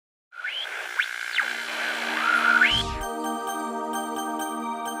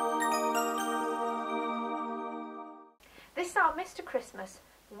Mr. Christmas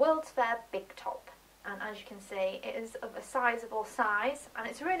World's Fair Big Top. And as you can see, it is of a sizable size and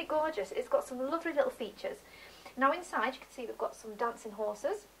it's really gorgeous. It's got some lovely little features. Now inside you can see we've got some dancing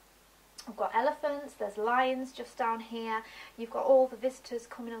horses. We've got elephants, there's lions just down here. You've got all the visitors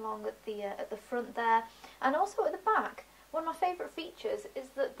coming along at the front there. And also at the back, one of my favourite features is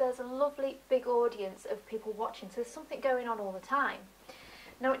that there's a lovely big audience of people watching. So there's something going on all the time.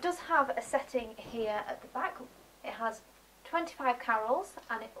 Now it does have a setting here at the back. It has 25 carols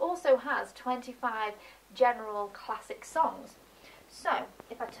and it also has 25 general classic songs. So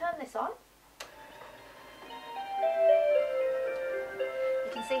if I turn this on,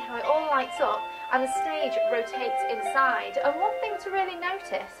 you can see how it all lights up and the stage rotates inside. And one thing to really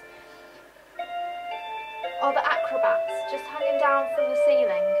notice are the acrobats just hanging down from the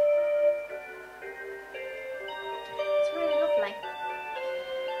ceiling. It's really lovely.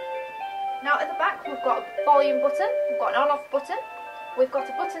 Now at the back we've got a volume button, we've got an on-off button, we've got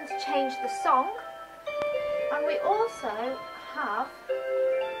a button to change the song, and we also have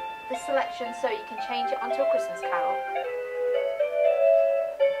the selection so you can change it onto a Christmas carol.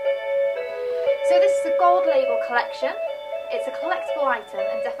 So this is a gold label collection. It's a collectible item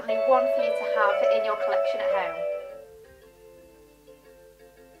and definitely one for you to have in your collection at home.